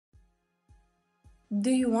Do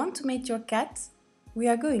you want to mate your cat? We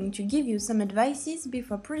are going to give you some advices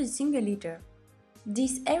before producing a litter.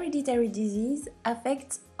 This hereditary disease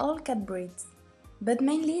affects all cat breeds, but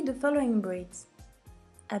mainly the following breeds: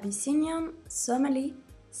 Abyssinian, Somali,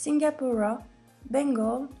 Singapura,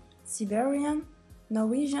 Bengal, Siberian,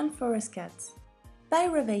 Norwegian forest cats.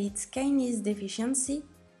 Pyruvate Kinase Deficiency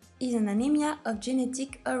is an anemia of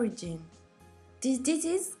genetic origin. This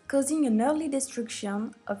disease causing an early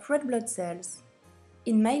destruction of red blood cells.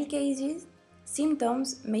 In male cases,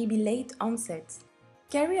 symptoms may be late onset.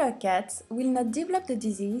 Carrier cats will not develop the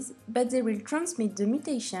disease, but they will transmit the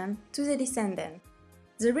mutation to the descendant.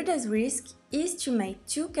 The reader's risk is to mate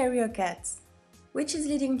two carrier cats, which is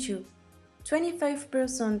leading to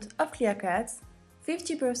 25% of clear cats,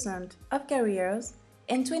 50% of carriers,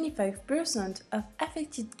 and 25% of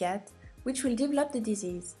affected cats which will develop the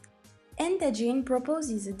disease. ANTAGENE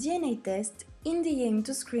proposes a DNA test in the aim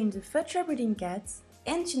to screen the future breeding cats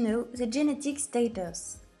and to know the genetic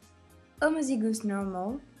status: homozygous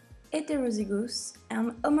normal, heterozygous,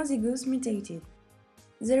 and homozygous mutated.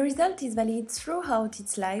 The result is valid throughout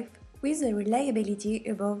its life with a reliability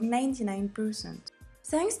above 99%.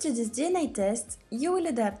 Thanks to this DNA test, you will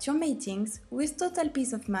adapt your matings with total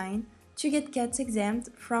peace of mind to get cats exempt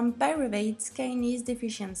from Pyruvate Kinase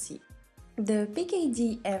Deficiency. The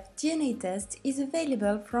PKDef DNA test is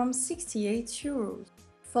available from €68.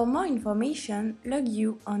 For more information, log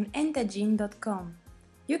you on ANTAGENE.com.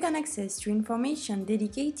 You can access to information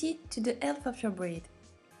dedicated to the health of your breed.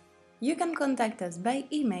 You can contact us by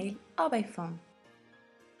email or by phone.